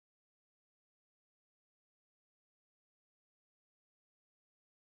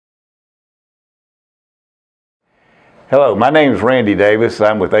Hello, my name is Randy Davis.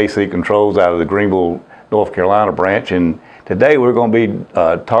 I'm with AC Controls out of the Greenville, North Carolina branch, and today we're going to be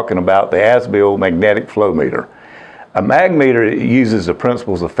talking about the Azbil Magnetic Flow Meter. A mag meter uses the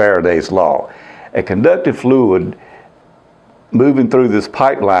principles of Faraday's law. A conductive fluid moving through this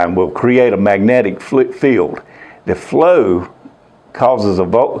pipeline will create a magnetic field. The flow causes a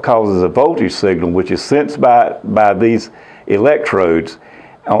voltage signal which is sensed by these electrodes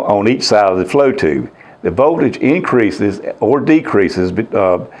on each side of the flow tube. The voltage increases or decreases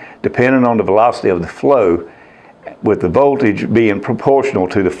depending on the velocity of the flow, with the voltage being proportional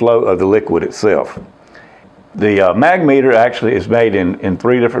to the flow of the liquid itself. The mag meter actually is made in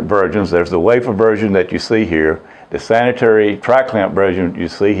three different versions. There's the wafer version that you see here, the sanitary tri-clamp version you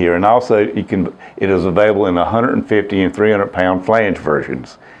see here, and also it is available in 150 and 300 pound flange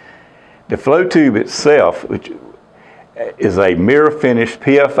versions. The flow tube itself, which is a mirror finished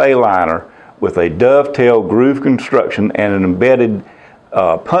PFA liner with a dovetail groove construction and an embedded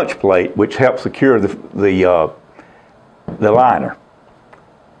punch plate which helps secure the liner.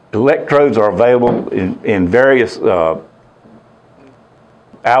 Electrodes are available in various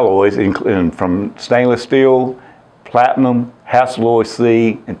alloys, from stainless steel, platinum, Hastelloy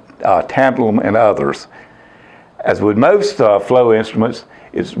C, and tantalum, and others. As with most flow instruments,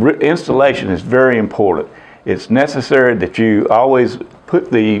 installation is very important. It's necessary that you always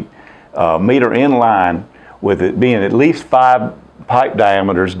put the meter in line with it being at least 5 pipe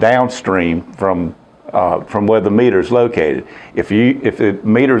diameters downstream from where the meter is located. If the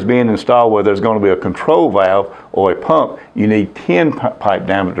meter is being installed where there's going to be a control valve or a pump, you need 10 pipe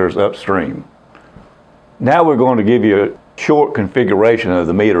diameters upstream. Now we're going to give you a short configuration of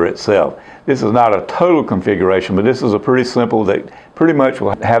the meter itself. This is not a total configuration, but this is a pretty simple that pretty much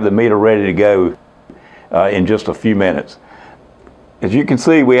will have the meter ready to go in just a few minutes. As you can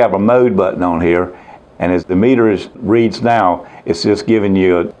see, we have a mode button on here, and as the meter reads now, it's just giving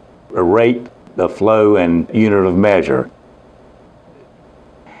you a rate, the flow, and unit of measure.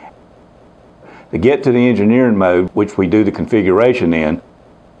 To get to the engineering mode, which we do the configuration in,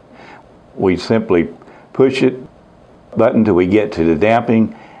 we simply push it button till we get to the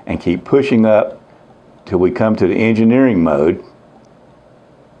damping and keep pushing up till we come to the engineering mode.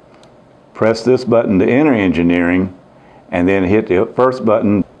 Press this button to enter engineering, and then hit the first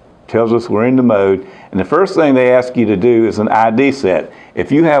button, tells us we're in the mode. And the first thing they ask you to do is an ID set.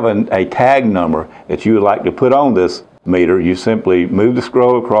 If you have a tag number that you would like to put on this meter, you simply move the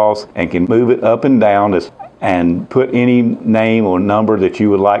scroll across and can move it up and down and put any name or number that you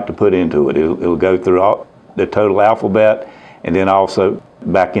would like to put into it. It'll go through the total alphabet and then also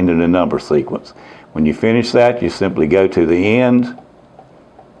back into the number sequence. When you finish that, you simply go to the end,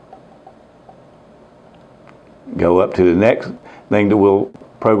 go up to the next thing that we'll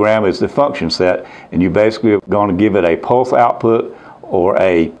program is the function set, and you basically are going to give it a pulse output or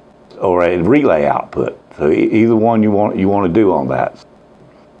a relay output. So either one you want to do on that.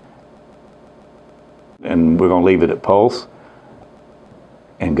 And we're going to leave it at pulse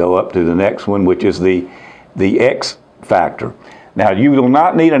and go up to the next one, which is the X factor. Now you will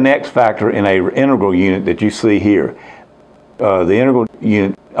not need an X factor in an integral unit that you see here. The integral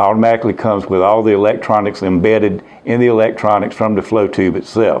unit automatically comes with all the electronics embedded in the electronics from the flow tube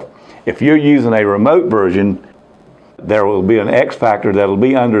itself. If you're using a remote version, there will be an X factor that will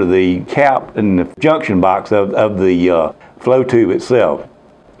be under the cap in the junction box of the flow tube itself.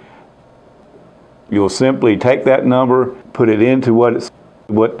 You'll simply take that number, put it into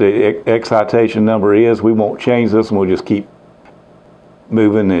what the excitation number is. We won't change this, and we'll just keep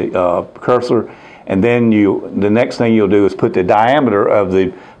moving the cursor. And then the next thing you'll do is put the diameter of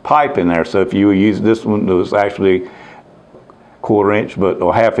the pipe in there. So if you use this one, it was actually 1/4 inch,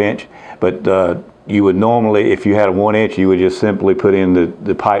 or 1/2 inch, but you would normally, if you had a 1 inch, you would just simply put in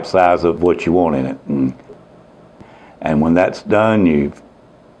the pipe size of what you want in it. And when that's done, you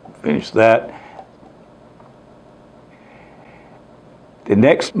finish that. The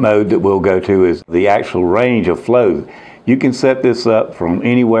next mode that we'll go to is the actual range of flow. You can set this up from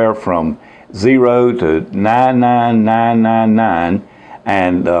anywhere from 0 to 99999,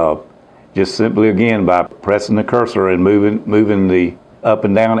 and just simply again by pressing the cursor and moving the up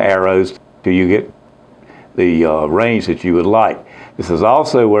and down arrows till you get the range that you would like. This is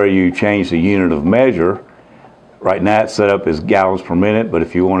also where you change the unit of measure. Right now it's set up as gallons per minute, but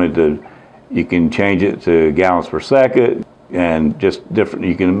if you wanted to, you can change it to gallons per second, and just different.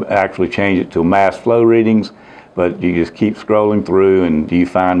 You can actually change it to mass flow readings, but you just keep scrolling through and you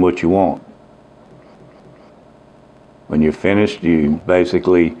find what you want. When you're finished, you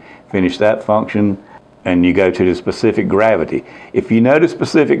basically finish that function, and you go to the specific gravity. If you know the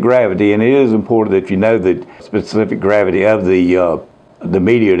specific gravity, and it is important that you know the specific gravity of the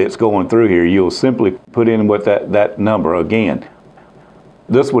media that's going through here, you'll simply put in what that number again.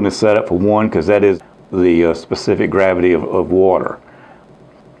 This one is set up for 1 because that is the specific gravity of water.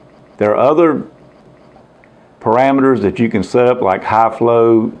 There are other parameters that you can set up, like high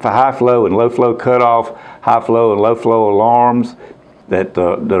flow and low flow cutoff, high flow and low flow alarms that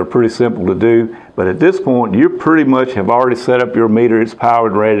are pretty simple to do. But at this point, you pretty much have already set up your meter. It's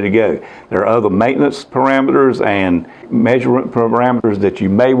powered and ready to go. There are other maintenance parameters and measurement parameters that you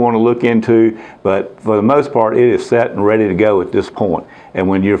may want to look into, but for the most part, it is set and ready to go at this point. And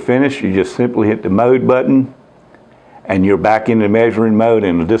when you're finished, you just simply hit the mode button, and you're back in the measuring mode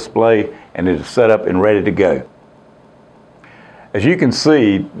in the display, and it is set up and ready to go. As you can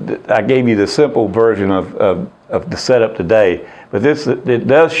see, I gave you the simple version of the setup today, but it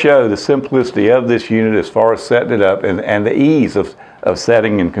does show the simplicity of this unit as far as setting it up and the ease of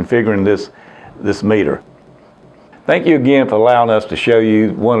setting and configuring this meter. Thank you again for allowing us to show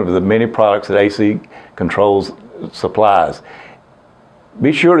you one of the many products that AC Controls supplies.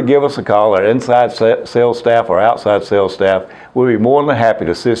 Be sure to give us a call, our inside sales staff or outside sales staff. We'll be more than happy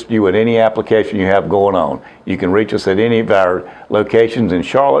to assist you with any application you have going on. You can reach us at any of our locations in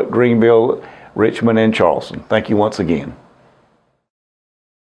Charlotte, Greenville, Richmond, and Charleston. Thank you once again.